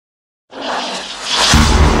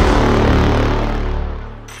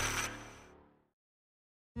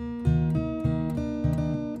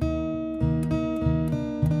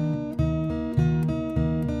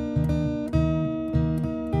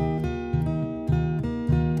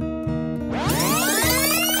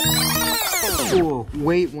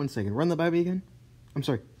Wait 1 second. Run that by me again. I'm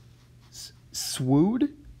sorry.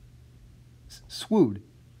 Swood? Swood.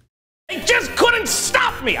 They just couldn't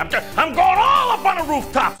stop me. I'm going all up on a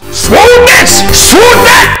rooftop. Swoon this! Swoon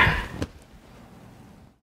that!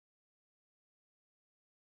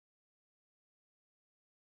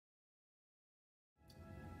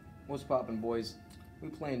 What's poppin', boys? We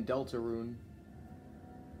playing Deltarune.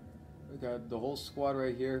 We got the whole squad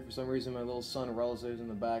right here. For some reason, my little son Rel's in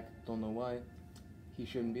the back. Don't know why. He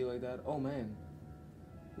shouldn't be like that. Oh man,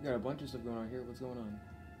 we got a bunch of stuff going on here. What's going on?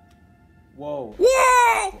 Whoa!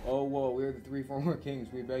 Whoa! Oh whoa! We are the 3 former kings.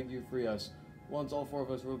 We beg you, free us. Once all 4 of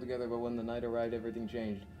us ruled together, but when the night arrived, everything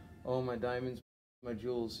changed. Oh, my diamonds, my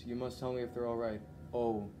jewels. You must tell me if they're all right.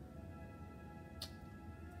 Oh.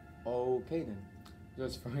 Okay then.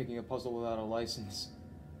 Just for making a puzzle without a license.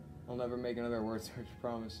 I'll never make another word search,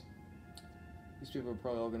 promise. These people are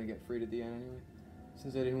probably all gonna get freed at the end anyway.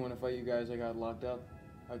 Since I didn't want to fight you guys, I got locked up.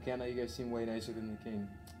 How can I? You guys seem way nicer than the king.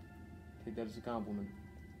 Take that as a compliment.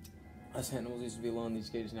 Us animals used to be alone in these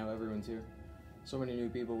cages, now everyone's here. So many new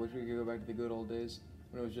people, wish we could go back to the good old days,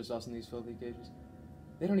 when it was just us in these filthy cages.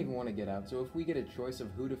 They don't even want to get out, so if we get a choice of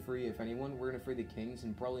who to free, if anyone, we're gonna free the kings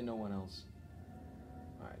and probably no one else.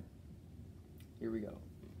 Alright. Here we go.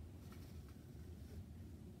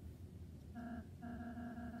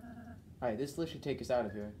 Alright, this list should take us out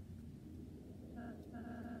of here.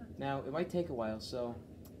 Now, it might take a while, so...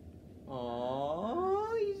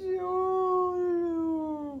 Aww, he's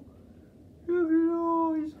so...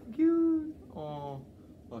 He's so cute. Aww.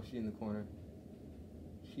 Oh, she in the corner.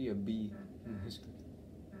 She a bee.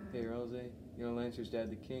 Hey, Rose, you know Lancer's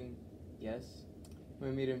dad, the king? Yes.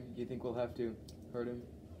 When we meet him, you think we'll have to hurt him?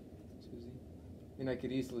 Susie? I mean, I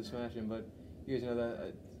could easily smash him, but you guys know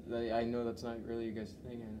that I know that's not really you guys'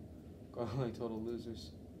 thing, and we're all like total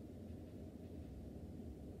losers.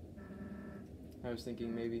 I was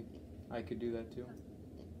thinking maybe I could do that too.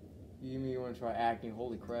 You mean you want to try acting?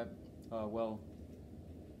 Holy crap. Well,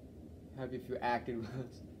 happy if you acted with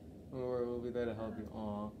us. Or we'll be there to help you.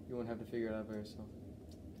 Aw, you won't have to figure it out by yourself.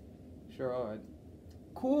 Sure, alright.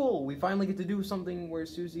 Cool! We finally get to do something where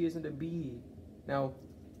Susie isn't a bee. Now,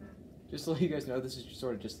 just to let you guys know, this is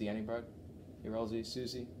sort of just the ending part. Hey, Ralsei,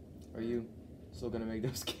 Susie, are you still gonna make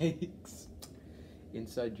those cakes?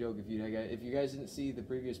 Inside joke, if you guys didn't see the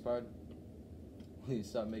previous part, please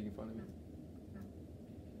stop making fun of me.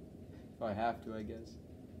 If I have to, I guess.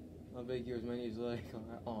 I'll bake you as many as you like.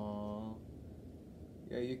 Aww.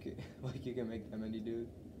 Yeah, you can, you can make that many, dude.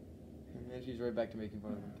 And she's right back to making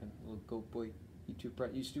fun of him. Little goat boy. You're too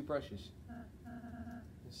precious.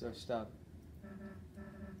 So stop.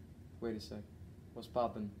 Wait a sec. What's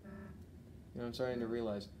poppin'? You know, I'm starting to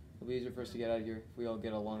realize it'll be easier for us to get out of here if we all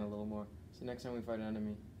get along a little more. So next time we fight an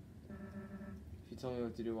enemy, if you tell me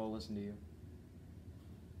what to do, I'll listen to you.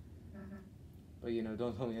 But you know,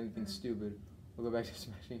 don't tell me anything stupid. We'll go back to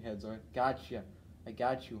smashing heads, alright? Gotcha. I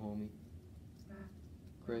got you, homie.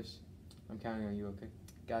 Chris, I'm counting on you, okay?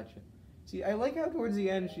 Gotcha. See, I like how towards the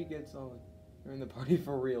end she gets all like, they're in the party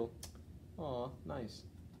for real. Aw, nice.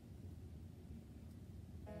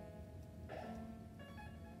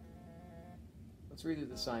 Let's read what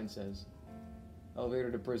the sign says.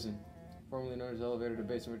 Elevator to prison. Formerly known as elevator to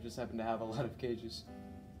basement, which just happened to have a lot of cages.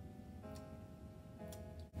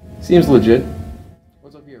 Seems legit.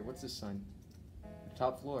 What's up here? What's this sign?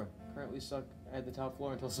 Top floor. Currently stuck at the top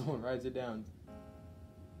floor until someone rides it down.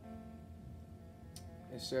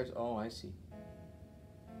 It starts. Oh, I see.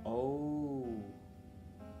 Oh.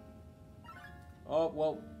 Oh,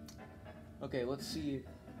 well. Okay, let's see.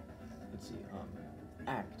 Let's see.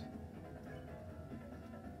 Act.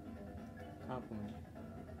 Compliment.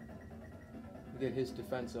 We get his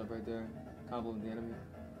defense up right there. Compliment the enemy.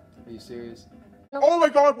 Are you serious? Oh my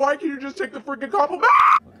god, why can't you just take the freaking compliment?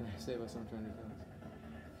 What can I say about someone trying to kill us?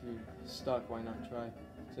 If you're stuck, why not try?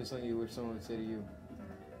 Say something you wish someone would say to you.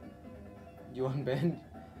 You unbanned?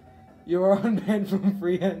 You are unbanned from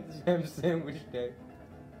free ham sandwich day.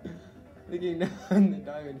 Looking down the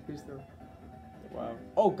diamond crystal. Wow.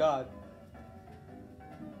 Oh god.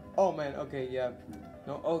 Oh man, okay, yeah.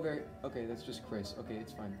 No, oh there. Okay, that's just Chris. Okay,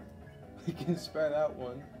 it's fine. We can spare that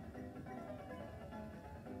one.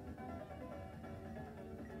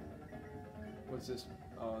 What's this?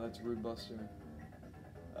 Oh, that's Rude Buster.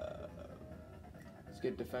 Let's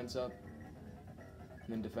get defense up. And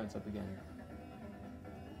then defense up again.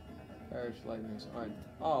 Parish lightnings. Alright.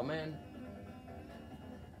 Oh, man.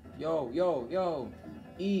 Yo.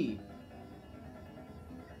 E.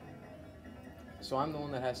 So I'm the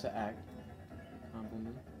one that has to act.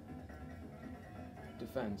 Compliment.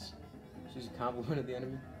 Defense. She's a compliment of the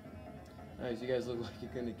enemy. Nice, you guys look like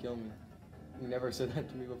you're gonna kill me. You never said that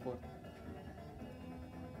to me before.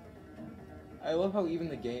 I love how even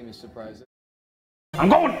the game is surprising. I'm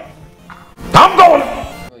going! I'm going!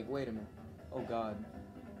 Like, wait a minute. Oh god.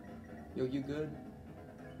 Yo, you good?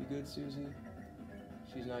 You good, Susie?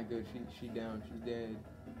 She's not good. She down. She's dead.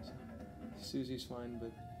 Susie's fine,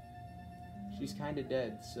 but she's kind of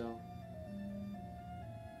dead, so...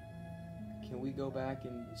 Can we go back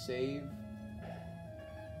and save?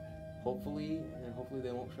 Hopefully, and then hopefully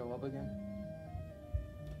they won't show up again.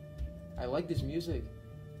 I like this music.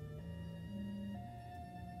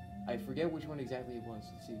 I forget which one exactly it was.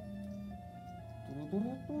 Let's see.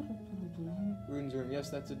 Rune's room. Yes,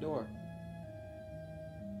 that's a door.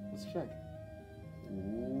 Let's check.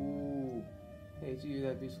 Ooh. Hey, it's you,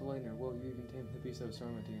 that beast of lightning. Whoa, you even tamed the beast that was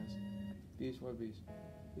tormenting us. Beast, what beast?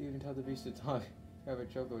 You even taught the beast to talk. Have a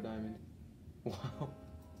choco diamond. Wow.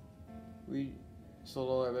 We sold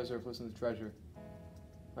all our best surplus in the treasure.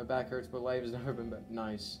 My back hurts, but life has never been better.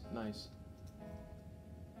 Nice, nice.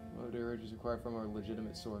 What urge is required from our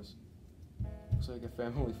legitimate source? Looks like a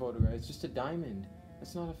family photograph. It's just a diamond.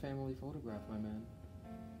 That's not a family photograph, my man.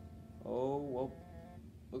 Oh, well.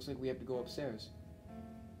 Looks like we have to go upstairs.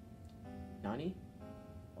 Nani?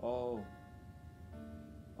 Oh.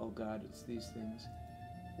 Oh god, it's these things.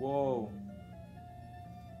 Whoa.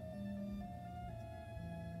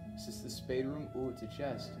 Is this the spade room? Ooh, it's a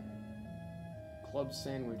chest. Club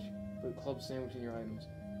sandwich. Put club sandwich in your items.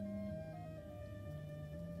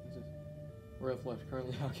 What's this? Royal Flush,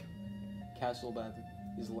 currently occupied. Castle bathroom.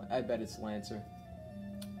 I bet it's Lancer.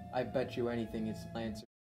 I bet you anything it's Lancer.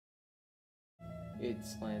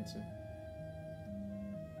 It's Lancer.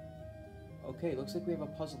 Okay, looks like we have a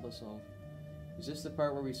puzzle to solve. Is this the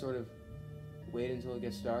part where we sort of wait until it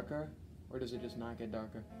gets darker? Or does it just not get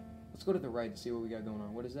darker? Let's go to the right and see what we got going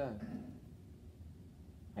on. What is that?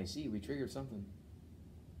 I see, we triggered something.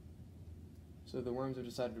 So the worms have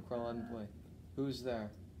decided to crawl out and play. Who's there?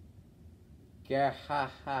 Gah ha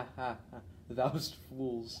ha ha ha. Those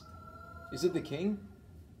fools. Is it the king?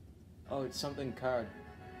 Oh, it's something card.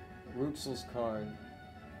 Rootsel's card.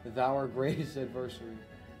 Thou our greatest adversary.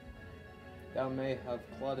 Thou may have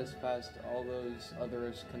clawed us past all those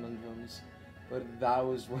others conundrums, but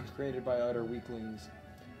thous were created by utter weaklings.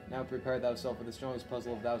 Now prepare thyself for the strongest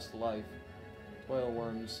puzzle of thou's life. Toil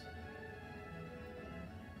worms.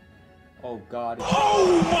 Oh god.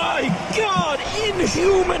 Oh my god!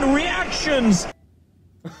 Inhuman reactions!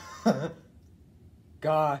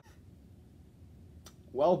 God.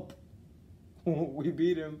 Welp. We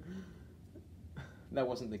beat him. That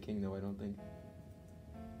wasn't the king though, I don't think.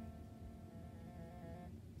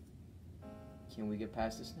 Can we get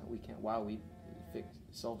past this now? We can't. Wow, we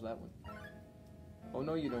solved that one. Oh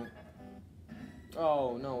no, you don't.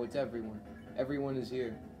 Oh no, it's everyone. Everyone is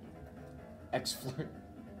here. Ex-flirt.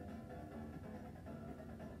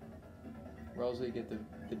 Or else they get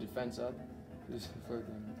the defense up. Just flirt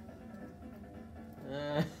them.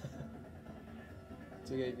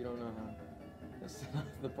 It's okay if you don't know how. That's not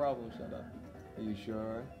the problem, shut up. Are you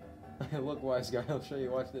sure? Look, wise guy, I'll show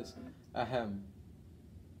you. Watch this. Ahem.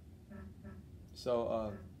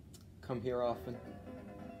 So, come here often.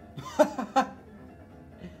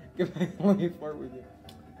 Let me flirt with you.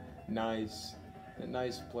 Nice.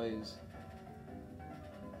 Nice plays.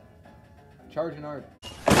 Charging art.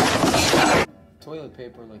 Toilet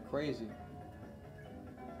paper like crazy.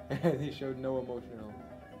 They showed no emotion at all.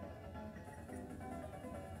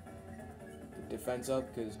 Defense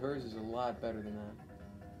up, because hers is a lot better than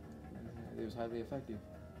that. It was highly effective.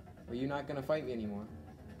 Are you not gonna fight me anymore?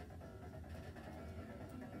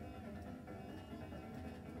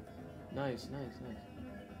 Nice, nice, nice.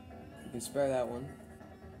 You can spare that one.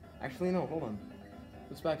 Actually, no, hold on.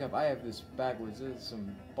 Let's back up. I have this backwards. This is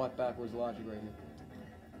some butt backwards logic right here.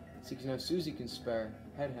 See, because now Susie can spare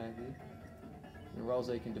head hacky, and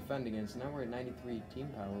Ralze can defend against. Now we're at 93 team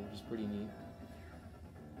power, which is pretty neat.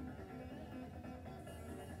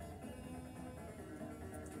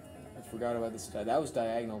 I forgot about this. That was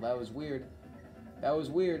diagonal. That was weird. That was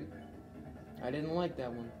weird. I didn't like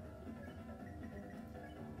that one.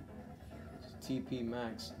 TP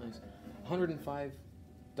max. Nice. 105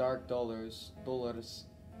 dark dollars.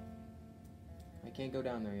 I can't go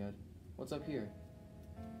down there yet. What's up here?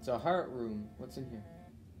 It's a heart room. What's in here?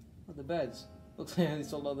 Oh, the beds. Looks like they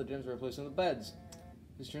sold all the gems for replacing the beds.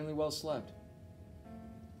 Extremely well slept.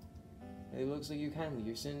 It looks like you kindly.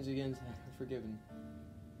 Your sins again are forgiven.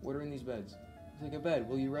 What are in these beds? Looks like a bed.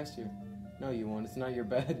 Will you rest here? No, you won't. It's not your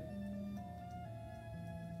bed.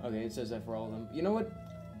 Okay, it says that for all of them. You know what?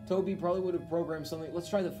 Toby probably would have programmed something. Let's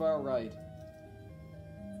try the far right.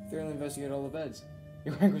 Thoroughly investigate all the beds.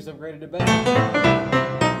 Your rank was upgraded to bed.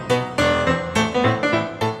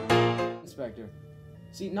 inspector.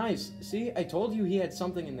 See, nice. See, I told you he had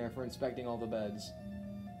something in there for inspecting all the beds.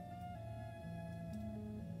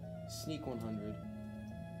 Sneak 100.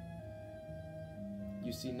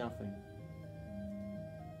 You see nothing.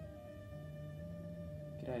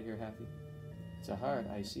 Get out of here, Happy. It's a heart,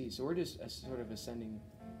 I see. So we're just sort of ascending.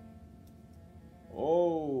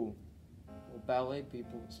 Oh! Well, ballet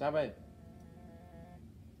people. Stop it!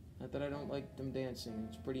 Not that I don't like them dancing.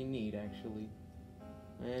 It's pretty neat, actually.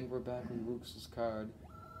 And we're back with Rooks's card.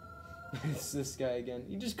 It's this guy again.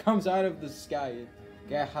 He just comes out of the sky.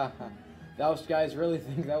 Those guys really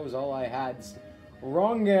think that was all I had.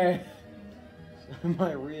 Wrong guy.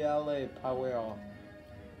 My real power.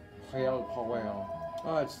 Real power.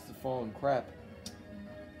 Oh, it's the phone. Crap.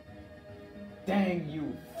 Dang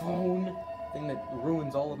you, phone. Thing that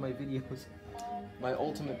ruins all of my videos. My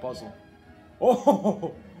ultimate puzzle.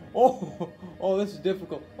 Oh! Oh! Oh, this is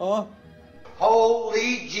difficult. Oh!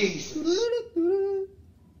 Holy Jesus!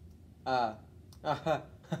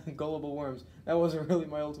 Gullible worms. That wasn't really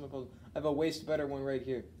my ultimate puzzle. I have a waste better one right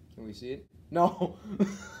here. Can we see it? No!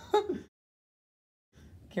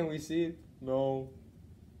 Can we see it? No.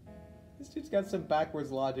 This dude's got some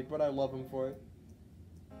backwards logic, but I love him for it.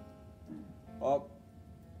 Oh.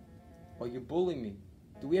 Oh, you're bullying me.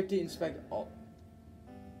 Do we have to inspect all?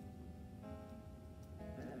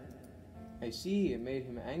 I see, it made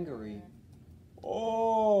him angry.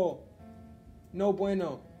 Oh! No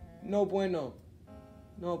bueno. No bueno.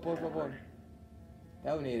 No, por favor.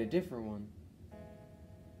 That would need a different one.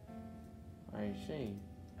 I see.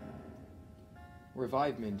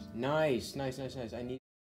 Revivement. Nice, nice, nice, nice. I needed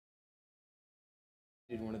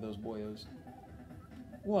one of those boyos.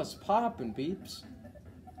 What's poppin', peeps?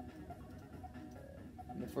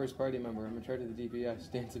 I'm the first party member. I'm in charge of the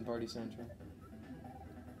DPS, Dancing Party Central.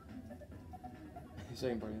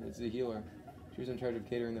 Second party, that's the healer. She was in charge of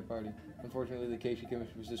catering the party. Unfortunately, the cake she came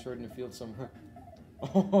with was destroyed in a field somewhere.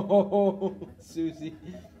 Oh, Susie.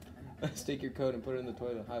 Let's take your coat and put it in the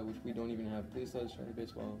toilet. Hi, which we don't even have. Please let us try to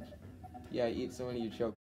baseball. Yeah, eat so many you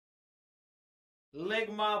choke.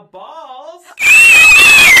 Lick my balls!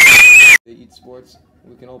 They eat sports.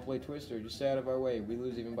 We can all play Twister. Just stay out of our way. We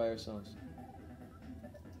lose even by ourselves.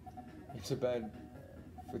 It's a bed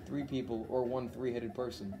for 3 people or 1 3-headed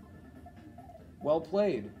person. Well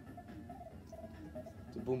played.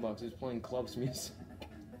 It's a boombox. It's playing clubs music.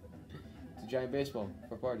 It's a giant baseball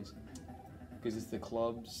for parties. Because it's the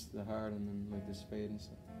clubs, the heart, and then like the spade and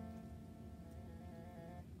stuff.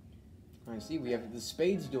 I see. We have the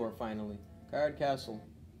spades door finally. Card Castle,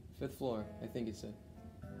 5th floor. I think it said.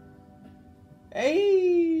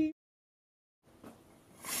 Hey!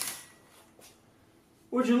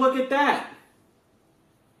 Would you look at that?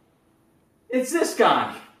 It's this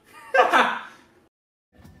guy!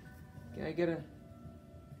 Can I get a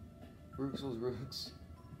Rooks's Rooks?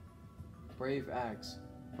 Brave acts.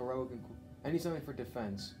 Heroic and cool. I need something for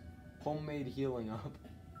defense. Homemade healing up.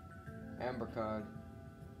 Amber card.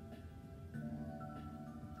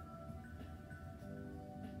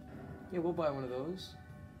 Yeah, we'll buy one of those.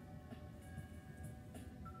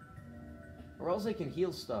 Or else I can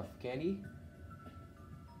heal stuff, can he?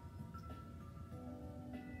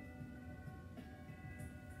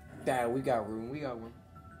 Dad, we got room. We got one.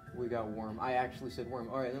 We got worm. I actually said worm.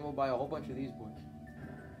 Alright, then we'll buy a whole bunch of these boys.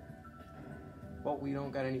 But we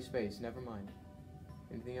don't got any space. Never mind.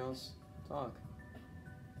 Anything else? Talk.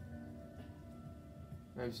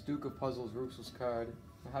 I'm Duke of Puzzles, Rooks's card.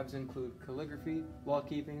 The habits include calligraphy, law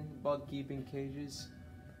keeping, bug keeping cages,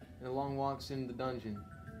 and long walks in the dungeon.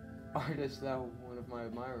 Artist thou one of my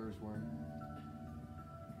admirers were.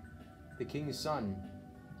 The king's son.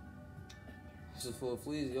 This is full of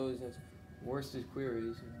fleas. He always has worst is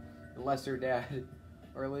queries. The lesser dad.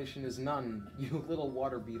 Our relation is none. You little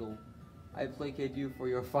water beetle. I placate you for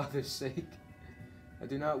your father's sake. I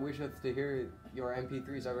do not wish to hear your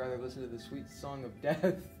MP3s. I'd rather listen to the sweet song of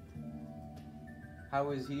death.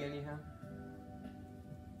 How is he anyhow?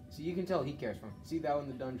 See, you can tell he cares for him. See thou in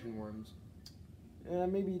the dungeon worms.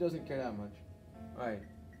 Maybe he doesn't care that much. Alright.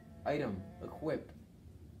 Item. Equip.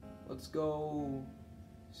 Let's go...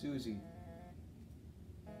 Susie.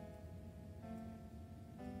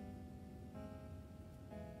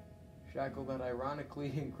 Shackle that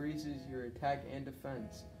ironically increases your attack and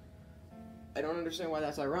defense. I don't understand why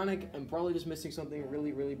that's ironic. I'm probably just missing something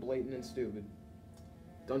really, really blatant and stupid.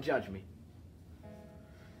 Don't judge me.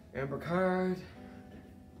 Amber card.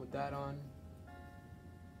 Put that on.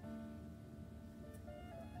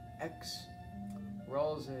 X.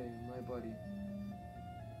 Rose, my buddy.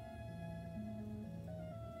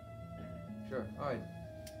 Sure, alright.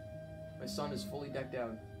 My son is fully decked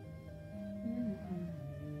out.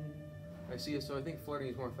 I see it, so I think flirting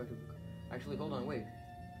is more effective. Actually, hold on, wait.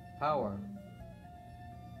 Power.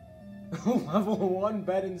 Level 1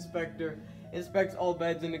 bed inspector. Inspects all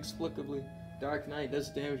beds inexplicably. Dark Knight does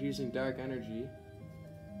damage using dark energy.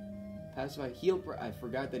 Pacify, heal. I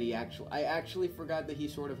forgot that I actually forgot that he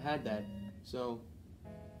sort of had that. So.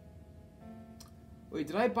 Wait,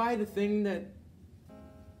 did I buy the thing that.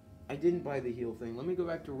 I didn't buy the heal thing. Let me go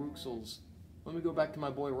back to Ruxel's. Let me go back to my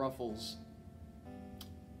boy Ruffles.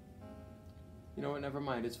 You know what? Never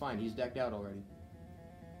mind. It's fine. He's decked out already.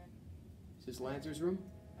 Is this Lancer's room?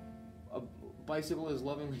 A bicycle is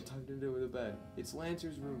lovingly tucked into the bed. It's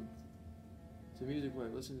Lancer's room. It's a music player.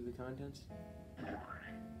 Listen to the contents.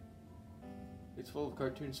 It's full of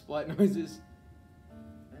cartoon splat noises.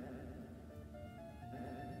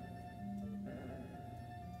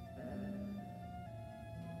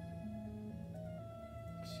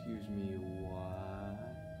 Excuse me, what?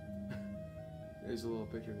 There's a little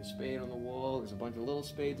picture of a spade on the wall. There's a bunch of little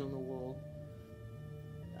spades on the wall.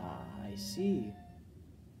 Ah, I see.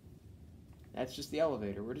 That's just the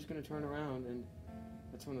elevator. We're just gonna turn around and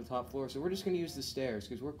that's on the top floor. So we're just gonna use the stairs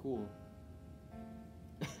because we're cool.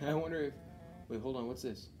 I wonder if... Wait, hold on. What's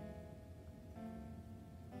this?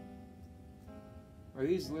 Are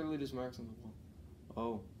these literally just marks on the wall?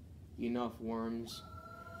 Oh, enough worms.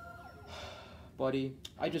 Buddy,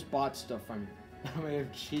 I just bought stuff from you. I may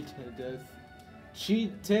have cheateth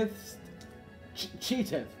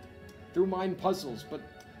through mine puzzles, but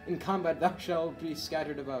in combat thou shalt be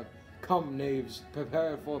scattered about. Come, knaves,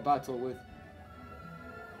 prepare for battle with...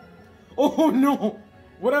 Oh no!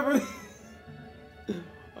 Whatever...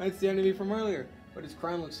 It's the enemy from earlier, but his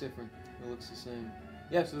crown looks different. It looks the same.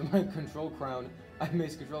 Yes, with my control crown, I may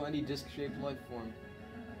control any disc-shaped life form.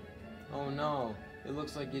 Oh no, it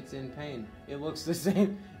looks like it's in pain. It looks the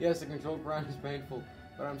same. Yes, the control crown is painful,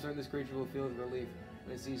 but I'm certain this creature will feel relief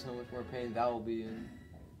when it sees how much more pain thou will be in.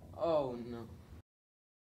 Oh no.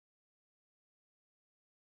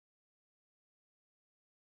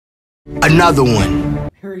 Another one.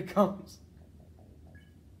 Here he comes.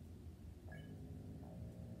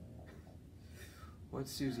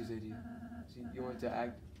 What's Susie's idea? You want to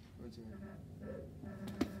act?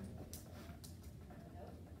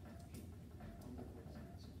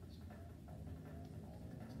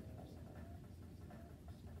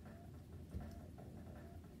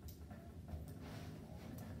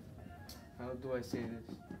 How do I say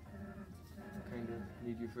this? I kind of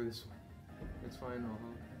need you for this one. It's fine,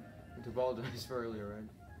 and to apologize for earlier, right?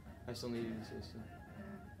 I still need you to say so.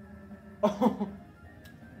 Oh!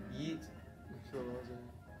 Yeet.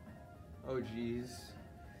 Oh jeez.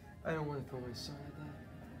 I don't want to throw my son at that.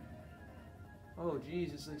 Oh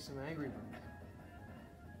jeez, it's like some Angry Birds.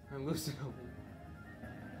 I'm losing over it.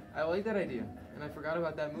 I like that idea, and I forgot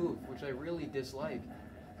about that move, which I really dislike.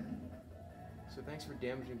 So thanks for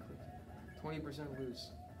damaging Chris. 20%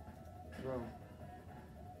 loose. Throw.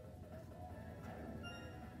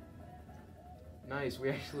 Nice, we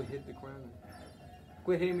actually hit the crown.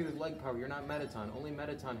 Quit hitting me with leg power, you're not Mettaton. Only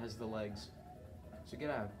Mettaton has the legs. So get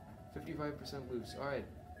out. 55% loose. Alright.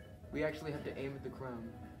 We actually have to aim at the crown.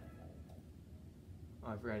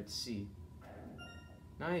 Oh, I forgot it's C.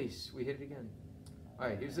 Nice. We hit it again.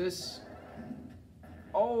 Alright, here's this.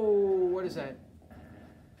 Oh, what is that?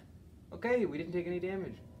 Okay, we didn't take any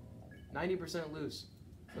damage. 90% loose.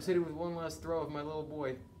 Let's hit it with one last throw of my little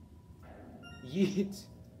boy. Yeet.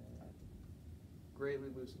 Greatly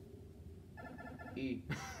loosened. E.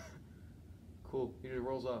 Cool. He just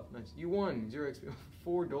rolls off. Nice. You won. 0 XP.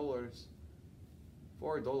 $4.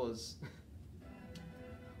 $4.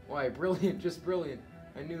 Why? Brilliant. Just brilliant.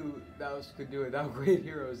 I knew thou could do it. Thou great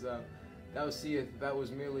heroes, thou. Thou seest that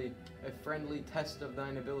was merely a friendly test of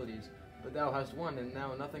thine abilities. But thou hast won, and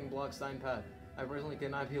now nothing blocks thine path. I personally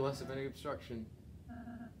cannot be less of any obstruction.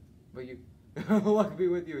 But you... Luck be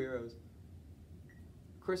with you, heroes.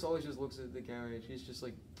 Chris always just looks at the camera and she's just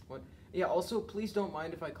like, what? Yeah, also, please don't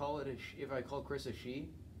mind if I call it if I call Chris a she.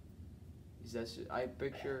 I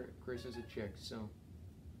picture Chris as a chick, so.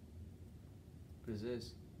 What is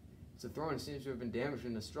this? It's a throne. It seems to have been damaged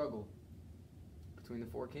in the struggle between the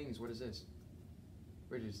four kings. What is this?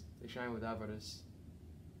 Bridges. They shine with avarice.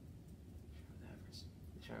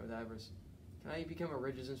 They shine with avarice. Can I become a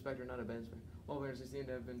ridges inspector, not a bed inspector? All beds seem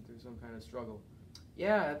to have been through some kind of struggle.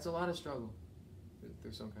 Yeah, it's a lot of struggle.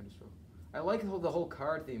 There's some kind of struggle. I like the whole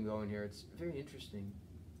card theme going here. It's very interesting.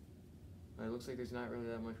 It looks like there's not really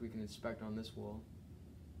that much we can inspect on this wall.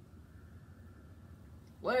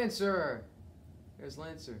 Lancer! There's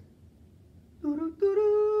Lancer.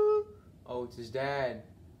 Oh, it's his dad.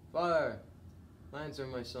 Father! Lancer,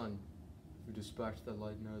 my son. You dispatched the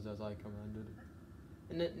lightnings as I commanded.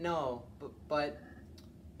 No, but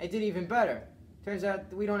I did even better. Turns out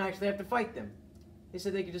that we don't actually have to fight them. They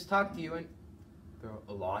said they could just talk to you and... They're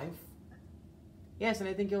alive? Yes, and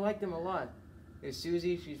I think you'll like them a lot. There's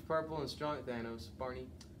Susie, she's purple and strong. Thanos, Barney.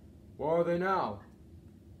 Where are they now?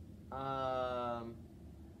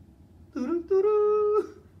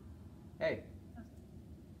 Hey.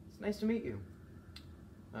 It's nice to meet you.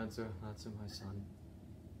 That's my son.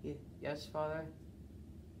 Yes, father?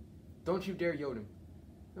 Don't you dare Yoda.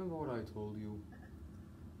 Remember what I told you.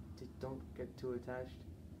 Don't get too attached.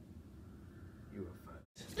 You are fat.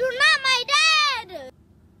 You're not my dad!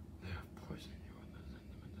 They have poisoned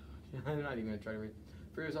you. I'm not even going to try to read.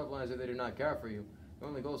 Free yourself lines that they do not care for you. The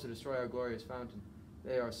only goal is to destroy our glorious fountain.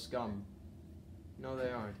 They are scum. No, they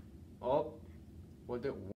aren't. Oh. What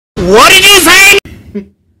did you say?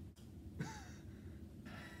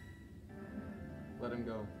 Let him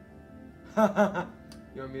go.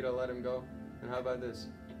 You want me to let him go? And how about this?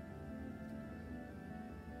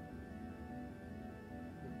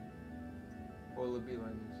 What will it be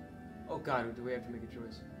like this? Oh God, do we have to make a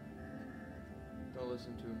choice? Don't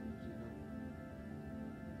listen to him.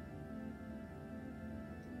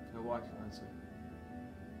 Now watch, answer.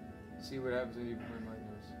 See what happens when you burn my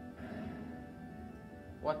nose.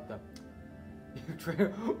 What the? You try.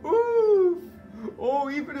 Oof! Oh,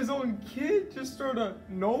 even his own kid just sort of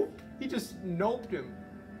nope. He just noped him.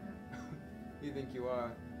 You think you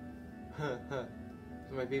are? To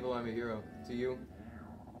my people, I'm a hero. To you?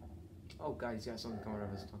 Oh God, he's got something coming out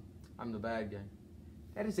of his tongue. I'm the bad guy.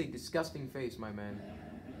 That is a disgusting face, my man.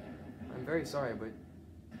 I'm very sorry, but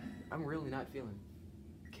I'm really not feeling.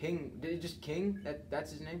 King, just King?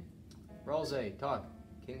 That's his name? Ralze, talk.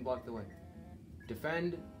 King blocked the way.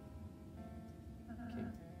 Defend.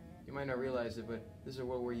 King. You might not realize it, but this is a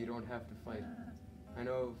world where you don't have to fight. I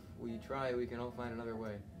know if we try, we can all find another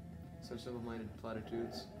way. Such simple-minded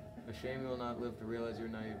platitudes. A shame you will not live to realize your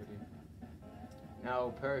naivety.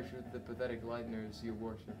 Now perish with the pathetic lighteners you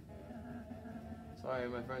worship. Sorry,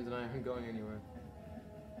 my friends and I aren't going anywhere.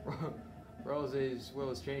 Rose's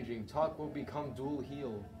will is changing. Talk will become dual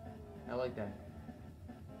heel. I like that.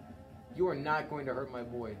 You are not going to hurt my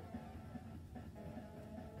boy.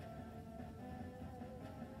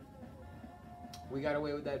 We got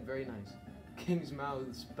away with that very nice. King's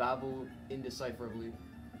mouths babble indecipherably.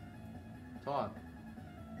 Talk.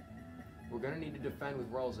 We're gonna need to defend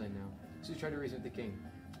with Ralze now. So try to reason with the king.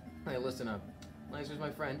 Hey, listen up. Lancer's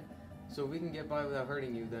my friend, so if we can get by without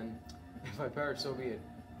hurting you, then if I perish, so be it.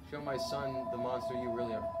 Show my son the monster you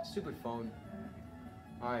really are. Stupid phone.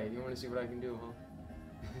 Alright, you wanna see what I can do, huh?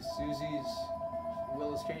 Susie's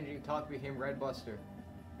will is changing. Talk became Red Buster.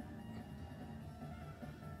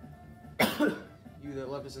 You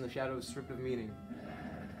that left us in the shadows stripped of meaning.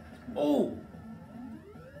 Oh!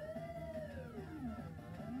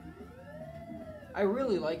 I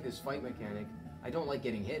really like this fight mechanic. I don't like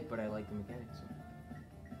getting hit, but I like the mechanics.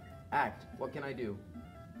 Act. What can I do?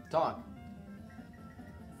 Talk.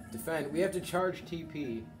 Defend. We have to charge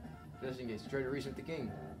TP. Just in case. Try to reach with the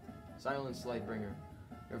king. Silence, Lightbringer.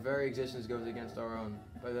 Your very existence goes against our own.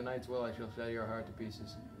 By the night's will, I shall shatter your heart to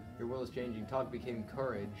pieces. Your will is changing. Talk became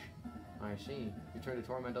courage. I see. You turn to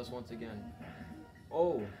torment us once again.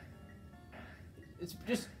 Oh. It's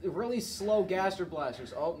just really slow gaster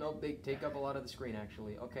blasters. Oh, no, they take up a lot of the screen,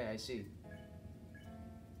 actually. Okay, I see.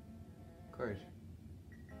 Courage.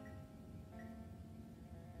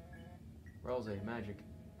 Ralze, magic.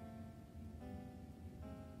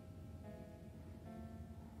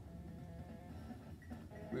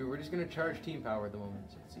 We're just gonna charge team power at the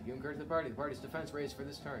moment. So let's see. You encourage the party. The party's defense raised for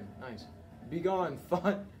this turn. Nice. Be gone,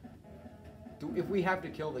 thought. If we have to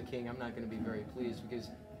kill the king, I'm not gonna be very pleased because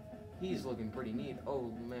he's looking pretty neat.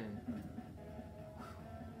 Oh, man.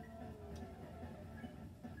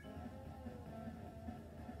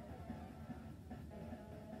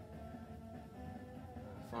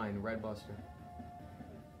 Fine, Red Buster.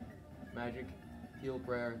 Magic. Heal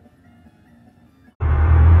prayer.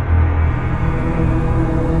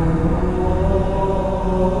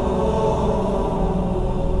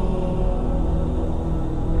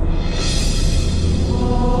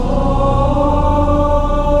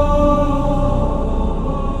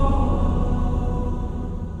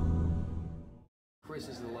 Chris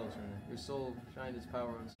is the lowest right now. Your soul shined its power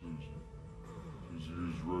on.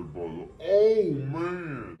 Oh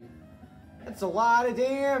man! That's a lot of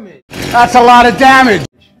damage! That's a lot of damage!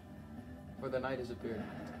 For the night has appeared.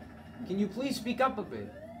 Can you please speak up a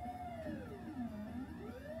bit?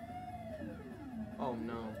 Oh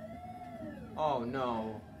no. Oh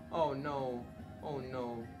no. Oh no. Oh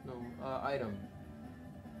no. No. Item.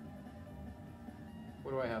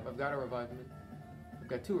 What do I have? I've got a revivement. A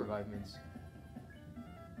Got 2 revivements.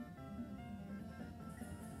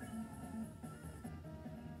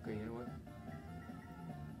 Okay, you know what?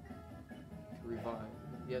 Revive.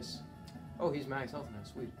 Yes. Oh, he's max health now.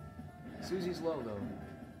 Sweet. Susie's low, though.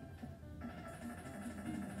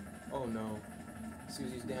 Oh, no.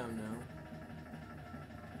 Susie's down now.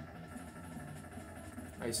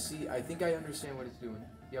 I see. I think I understand what it's doing.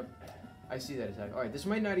 Yep. I see that attack. Alright, this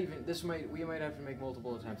might not even... We might have to make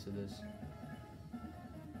multiple attempts at this.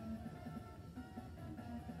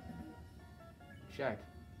 Check.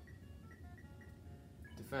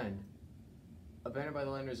 Defend. Abandoned by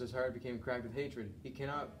the landers, his heart became cracked with hatred. He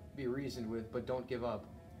cannot be reasoned with, but don't give up.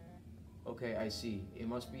 Okay, I see. It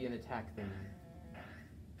must be an attack thing.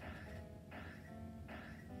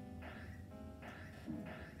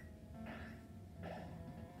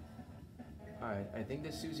 Alright, I think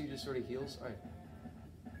that Susie just sort of heals. Alright.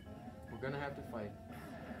 We're gonna have to fight.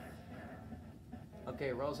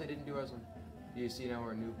 Okay, or else I didn't do as one. You see now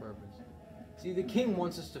our new purpose. See, the king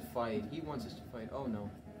wants us to fight. He wants us to fight. Oh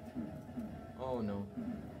no. Oh no.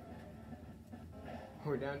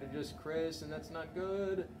 We're down to just Chris, and that's not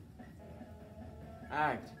good.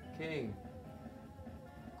 Act. King.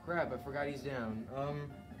 Crap, I forgot he's down.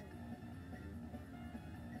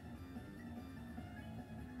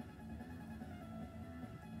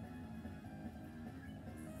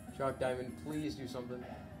 Chalk Diamond, please do something.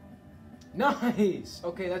 Nice!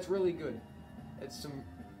 Okay, that's really good. It's some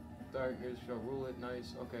darkness shall rule it.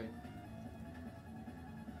 Nice. Okay.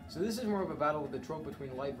 So this is more of a battle with the trope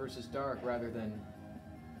between light versus dark rather than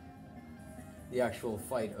the actual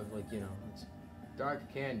fight of, like, you know, it's dark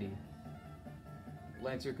candy.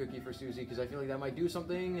 Lancer cookie for Susie, because I feel like that might do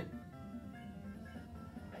something.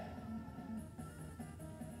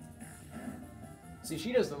 See,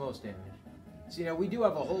 she does the most damage. See, now we do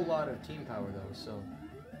have a whole lot of team power, though, so...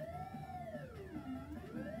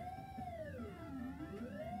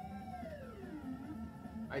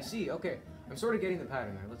 I see, okay. I'm sort of getting the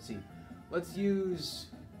pattern there. Let's see. Let's use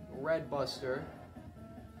Red Buster.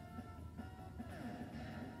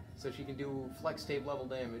 So she can do flex tape level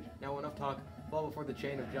damage. Now enough talk. Fall before the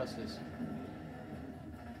chain of justice.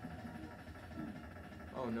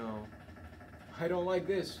 Oh no. I don't like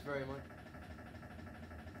this very much.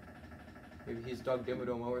 Maybe he's Doug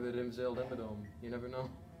Dimmadome over the Dimsdale Dimmadome. You never know.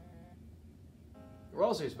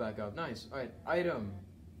 Rolser's back up. Nice. Alright, item.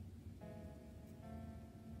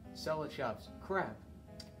 Sell at shops. Crap.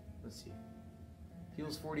 Let's see.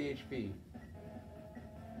 Heals 40 HP.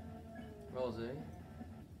 Rolse.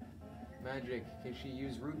 Magic. Can she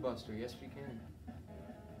use Root Buster? Yes, she can.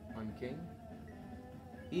 On King.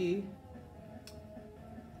 He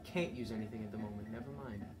can't use anything at the moment. Never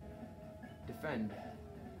mind. Defend.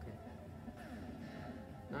 Okay.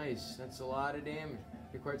 Nice. That's a lot of damage.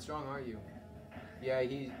 You're quite strong, aren't you? Yeah,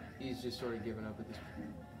 he's just sort of given up at this point.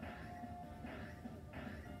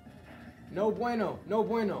 No bueno, no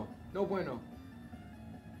bueno, no bueno.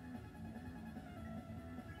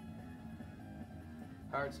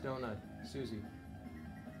 Hearts Donut, Susie.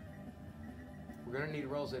 We're gonna need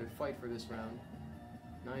Rolse to fight for this round.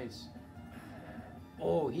 Nice.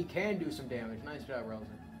 Oh, he can do some damage. Nice job, Rolse.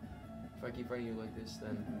 If I keep fighting you like this,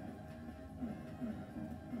 then...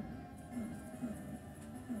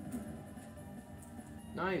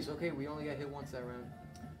 Nice, okay, we only got hit once that round.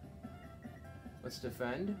 Let's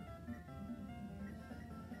defend.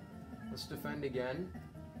 Let's defend again.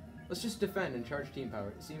 Let's just defend and charge team power.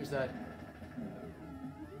 It seems that...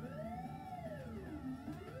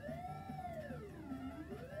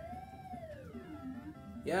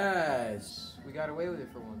 Yes! We got away with it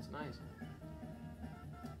for once. Nice.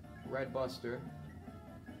 Red Buster.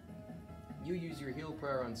 You use your heal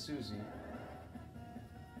prayer on Susie.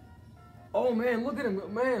 Oh man, look at him!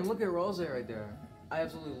 Man, look at Rolse right there. I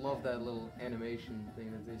absolutely love that little animation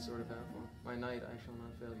thing that they sort of have for my knight. I shall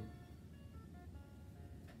not fail you.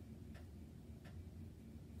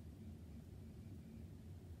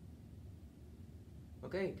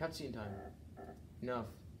 Okay, cutscene time. Enough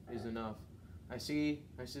is enough. I see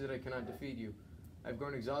that I cannot defeat you. I've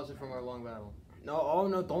grown exhausted from our long battle. No, oh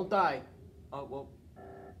no, don't die! Oh, well.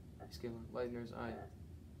 Scaling Lightner's eye.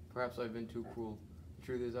 Perhaps I've been too cruel. The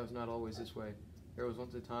truth is, I was not always this way. There was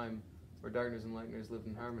once a time where darkness and lightness lived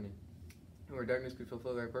in harmony. And where darkness could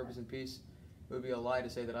fulfill their purpose in peace, it would be a lie to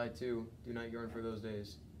say that I, too, do not yearn for those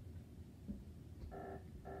days.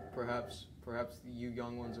 Perhaps you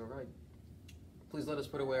young ones are right. Please let us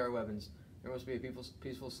put away our weapons. There must be a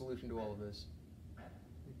peaceful solution to all of this.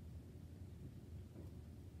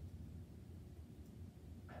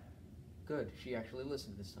 Good. She actually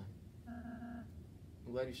listened this time.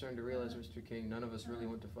 I'm glad you're starting to realize, Mr. King, none of us really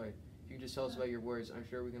want to fight. If you can just tell us about your words, I'm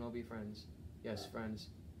sure we can all be friends. Yes, friends.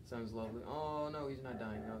 Sounds lovely. Oh, no, he's not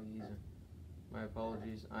dying. No, he isn't. My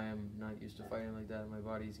apologies. I am not used to fighting like that. My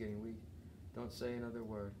body is getting weak. Don't say another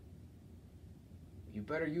word. You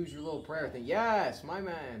better use your little prayer thing. Yes, my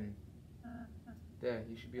man. There,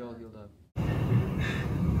 you should be all healed up.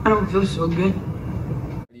 I don't feel so good.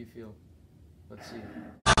 How do you feel? Let's see.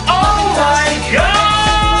 Oh my God!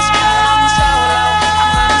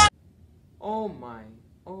 Oh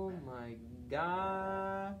my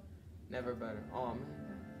God. Never better. Oh man.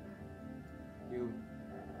 You.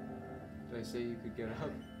 Did I say you could get up?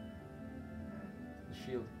 The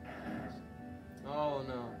shield. Oh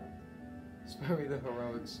no. Spare me the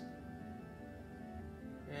heroics.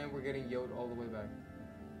 And we're getting yoked all the way back.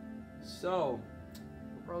 So,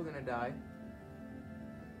 we're probably gonna die.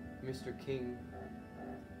 Mr. King.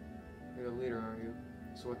 You're the leader, aren't you?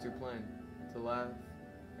 So what's your plan? To laugh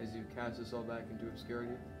as you cast us all back into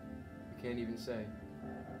obscurity? You can't even say.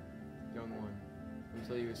 Young one, let me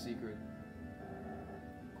tell you a secret.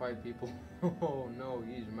 Quiet people. Oh no,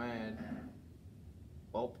 he's mad.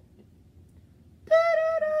 Welp.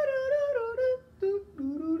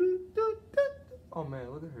 Oh man,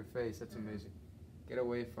 look at her face. That's amazing. Get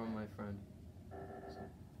away from my friend.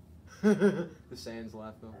 The Saiyans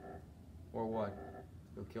laugh though. Or what?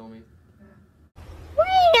 You'll kill me?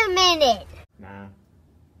 Wait a minute. Nah.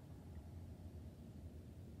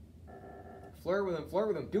 Flirt with him,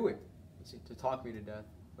 do it. Let's see, to talk me to death.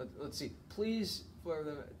 Let's see, please flirt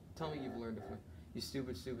with him. Tell me you've learned to flirt. You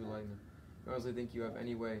stupid lightning. I honestly think you have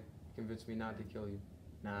any way to convince me not to kill you.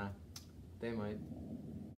 Nah, they might.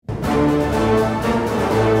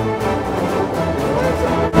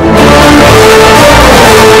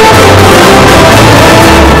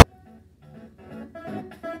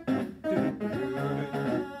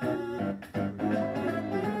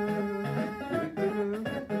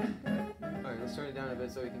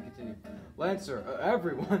 So we can continue. Lancer,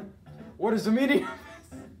 everyone, what is the meaning of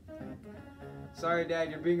this? Sorry, Dad,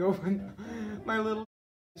 you're being open. My little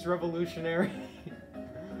revolutionary.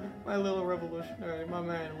 My little revolutionary, my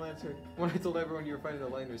man, Lancer. When I told everyone you were fighting the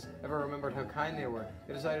Lightners, everyone remembered how kind they were.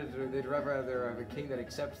 They decided they'd rather have a king that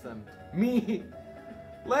accepts them. Me!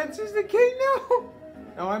 Lancer's the king now!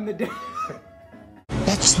 No, I'm the dad.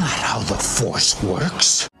 That's not how the Force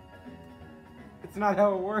works. It's not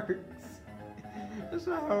how it works. That's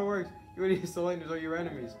not how it works. You idiots, the Lightners are your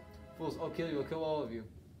enemies. Fools, I'll kill you, I'll kill all of you.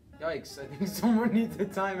 Yikes, I think someone needs a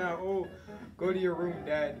timeout. Oh, go to your room,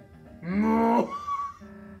 Dad. No!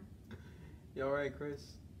 You alright,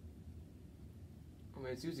 Chris? Oh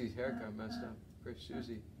man, Susie's haircut messed up. Chris,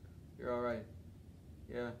 Susie, you're alright.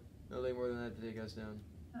 Yeah, nothing more than that to take us down.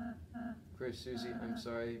 Chris, Susie, I'm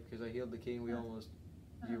sorry, because I healed the king, we almost...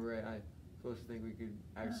 You were right, I supposed to think we could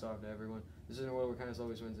act soft to everyone. This isn't a world where kindness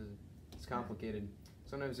always wins, is it? It's complicated.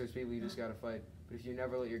 Sometimes there's people you just gotta fight, but if you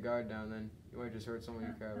never let your guard down, then you might just hurt someone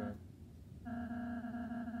you care about.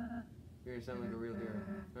 You're gonna sound like a real hero.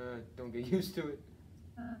 Don't get used to it.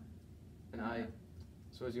 And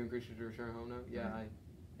so as you and Christian to return home now? Yeah,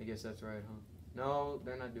 I guess that's right, huh? No,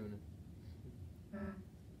 they're not doing it.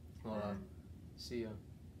 Well, see ya.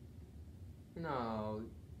 No,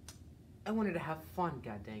 I wanted to have fun,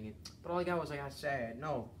 god dang it. But all I got was I got sad.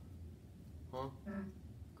 No. Huh?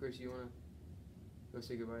 Chris, you wanna go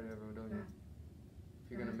say goodbye to everyone, don't you?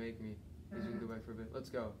 If you're gonna make me, please you can go back for a bit. Let's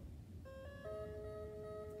go.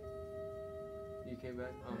 You came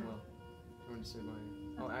back? Well, I wanted to say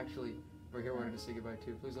bye. Oh, actually, we're here wanted to say goodbye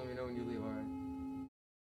too. Please let me know when you leave, alright?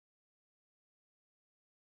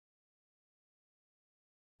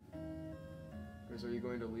 Chris, are you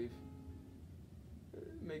going to leave?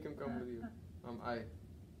 Make him come with you. I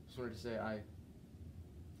just wanted to say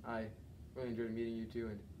I really enjoyed meeting you too,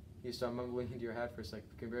 and you stopped mumbling into your hat for a second.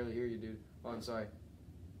 I can barely hear you, dude. Oh, I'm sorry.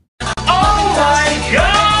 Oh my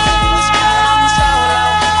God!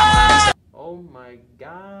 Oh my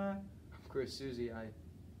God. Chris, Susie,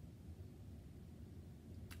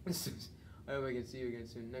 Susie, I hope I can see you again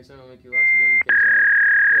soon. Next time I'll make you lots of yummy cakes, alright?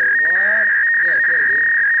 Wait, what? Yeah, sure, dude.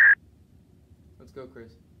 Let's go,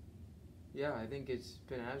 Chris. Yeah, I think it's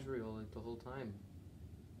been as real like the whole time.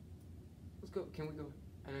 Let's go. Can we go?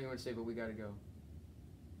 I know you want to say, but we gotta go.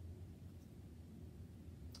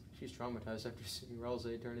 She's traumatized after seeing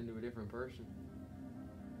Ralse turn into a different person.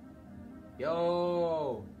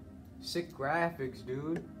 Yo! Sick graphics,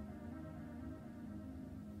 dude.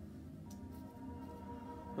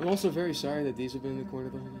 I'm also very sorry that these have been in the corner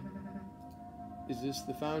the whole time. Is this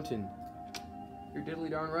the fountain? You're diddly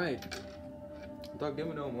darn right. Doug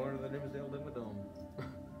Dimmadome, or the Dimsdale Dimmadome.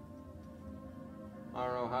 I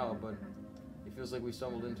don't know how, but it feels like we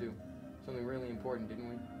stumbled into something really important, didn't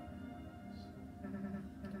we?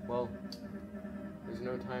 Well, there's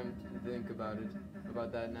no time to think about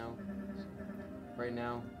that now. Right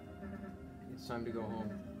now, it's time to go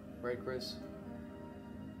home. Right, Chris?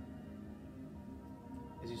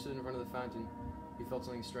 As you stood in front of the fountain, you felt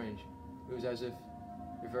something strange. It was as if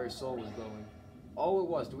your very soul was glowing. All it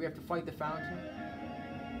was, do we have to fight the fountain?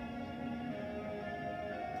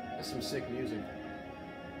 That's some sick music.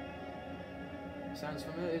 Sounds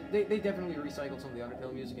familiar. They definitely recycled some of the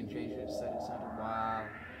Undertale music and changed it. Said it sounded wow.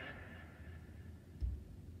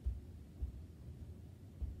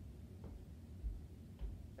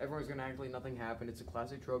 Everyone's gonna act like nothing happened. It's a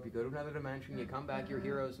classic trope. You go to another dimension, you come back, you're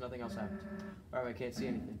heroes, nothing else happened. Alright, I can't see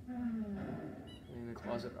anything. In the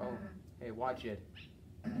closet. Oh, hey, watch it.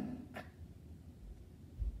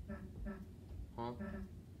 Huh?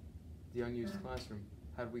 The unused classroom.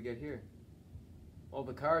 How did we get here? All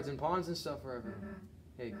the cards and pawns and stuff are everywhere.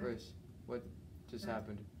 Hey, Chris, what just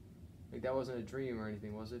happened? Like, that wasn't a dream or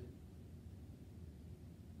anything, was it?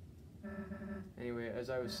 Anyway, as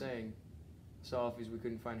I was saying, selfies, we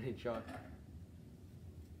couldn't find any chalk.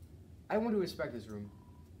 I want to inspect this room.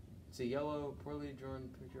 It's a yellow, poorly drawn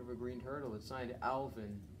picture of a green turtle. It's signed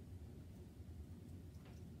Alvin.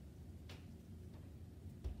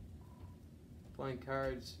 Playing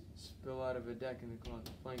cards spill out of a deck in the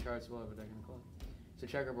closet. Playing cards spill out of a deck in the closet. It's a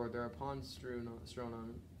checkerboard. There are pawns strewn on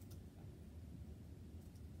it.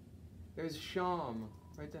 There's Sham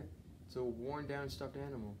right there. It's a worn down stuffed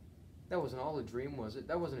animal. That wasn't all a dream, was it?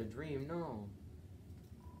 That wasn't a dream, no.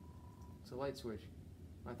 It's a light switch.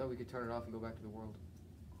 I thought we could turn it off and go back to the world.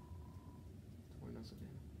 It's worn down stuffed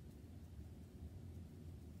animal.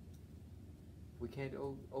 We can't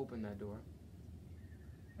open that door.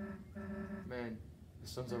 Man, the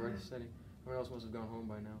sun's already setting. Everyone else must have gone home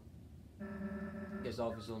by now. Guess the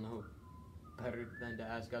officers will know better than to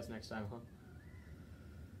ask us next time, huh?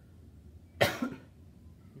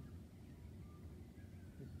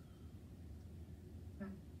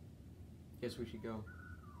 Guess we should go.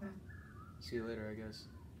 See you later, I guess.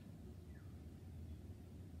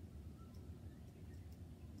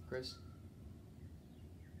 Chris?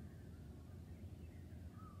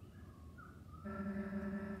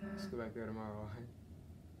 Let's go back there tomorrow, alright?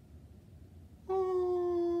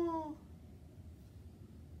 Oh.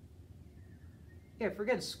 Yeah,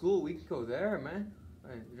 forget school. We can go there, man.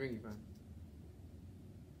 Alright, the drinking fountain.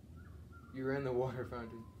 You ran the water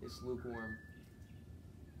fountain. It's lukewarm.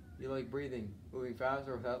 You like breathing, moving fast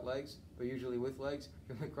or without legs, but usually with legs.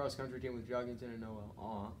 You're the cross-country team with Joggington and Noel.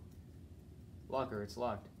 Aw. Locker, it's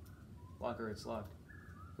locked. Locker, it's locked.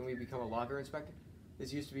 Can we become a locker inspector?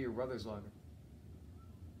 This used to be your brother's locker.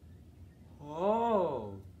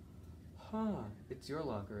 Oh. Huh. It's your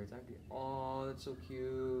locker. It's empty. Oh, that's so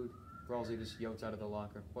cute. Rawlsey just yokes out of the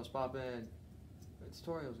locker. What's poppin'? It's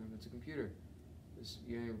Toriel's room. It's a computer.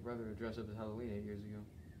 You and your brother dressed up as Halloween 8 years ago.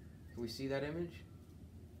 Can we see that image?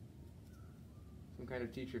 Some kind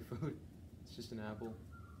of teacher food. It's just an apple.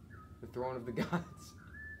 The throne of the gods.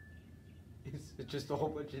 It's just a whole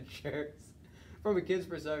bunch of chairs. From a kid's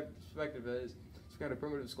perspective, that is. It's kind of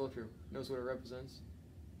primitive sculpture. Knows what it represents.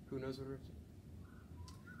 Who knows what it represents?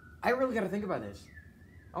 I really got to think about this.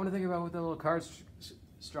 I want to think about what the little card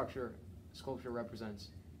sculpture represents.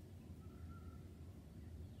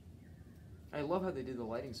 I love how they did the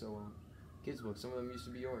lighting so well. Kids' books, some of them used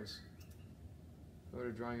to be yours.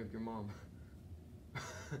 Photo drawing of your mom.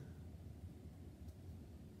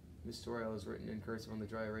 Miss Toriel is written in cursive on the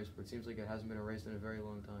dry erase board. Seems like it hasn't been erased in a very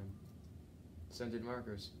long time. Scented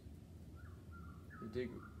markers. You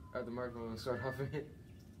dig out the marshmallow and start huffing it.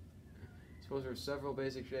 Suppose there are several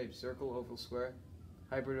basic shapes: circle, oval, square,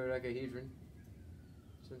 hyperdodecahedron.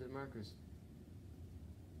 Scented markers.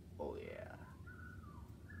 Oh yeah.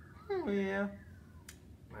 Oh yeah.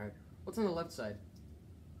 Alright, what's on the left side?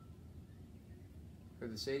 For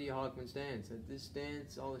the Sadie Hawkman's dance. At this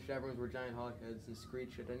dance, all the chaperones were giant hawk heads and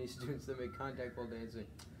screeched at any students that made contact while dancing.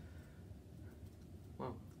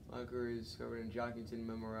 Wow. Locker is covered in Jockington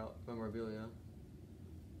memorabilia.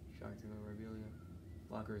 Jockington memorabilia.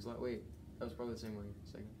 Locker is locked. Wait, that was probably the same way.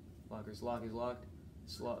 Second. Locker's lock is locked.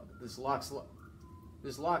 This locker's locked.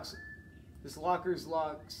 This locker is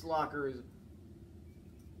locked.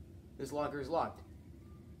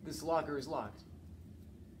 This locker is locked.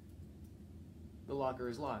 The locker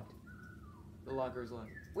is locked. The locker is locked.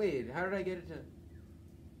 Wait, how did I get it to... You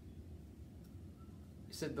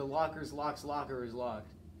said the locker is locked.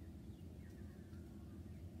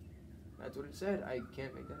 That's what it said. I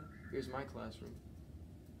can't make that up. Here's my classroom.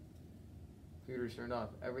 Computer's turned off.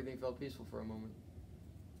 Everything felt peaceful for a moment.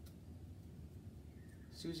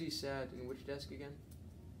 Susie sat in which desk again?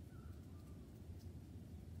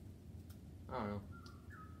 I don't know.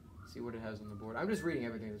 See what it has on the board. I'm just reading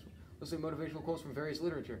everything this one. Looks like motivational quotes from various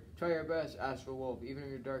literature. Try your best, Astral Wolf, even in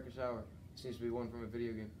your darkest hour. Seems to be one from a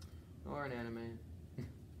video game. Or an anime.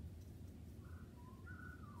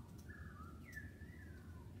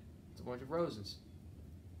 It's a bunch of roses.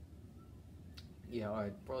 Yeah,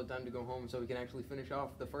 alright. Probably time to go home so we can actually finish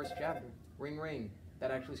off the first chapter. Ring ring.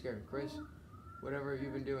 That actually scared me. Chris, whatever have you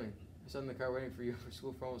been doing? I sat in the car waiting for you for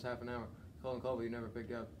school for almost half an hour. Call and call, but you never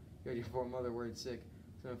picked up. You had your poor mother worried sick.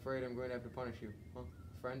 So I'm afraid I'm going to have to punish you. Huh?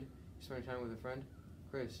 A friend? You spending time with a friend?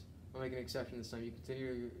 Chris, I'll make an exception this time. You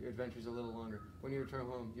continue your adventures a little longer. When you return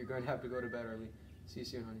home, you're going to have to go to bed early. See you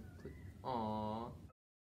soon, honey. Aww.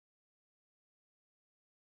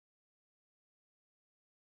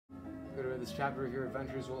 Go to bed. This chapter of your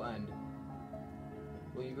adventures will end.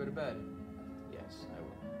 Will you go to bed? Yes, I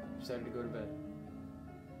will. I've decided to go to bed.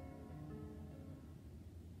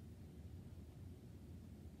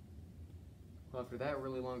 Well, after that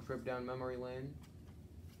really long trip down memory lane.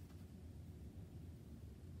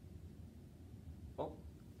 Oh.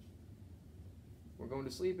 We're going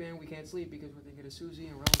to sleep, and we can't sleep because we're thinking of Susie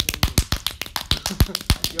and Rose.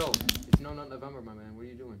 Yo, it's no, not November, my man. What are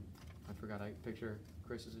you doing? I forgot. I picture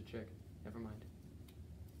Chris as a chick. Never mind.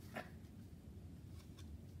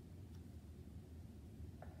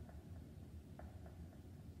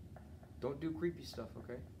 Don't do creepy stuff,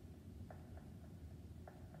 okay?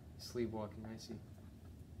 Sleepwalking, I see.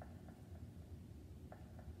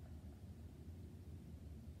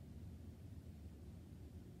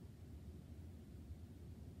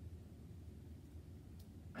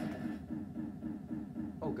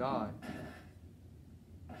 Oh God.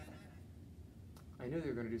 I knew they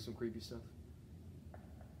were gonna do some creepy stuff.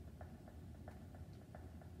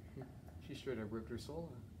 She straight up ripped her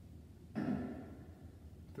soul out.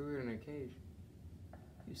 Threw her in a cage.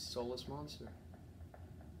 You soulless monster.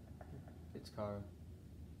 It's Kara.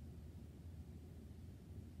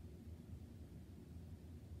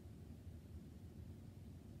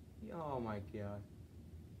 Oh my God.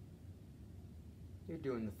 You're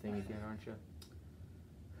doing the thing again, aren't you?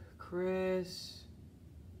 Chris.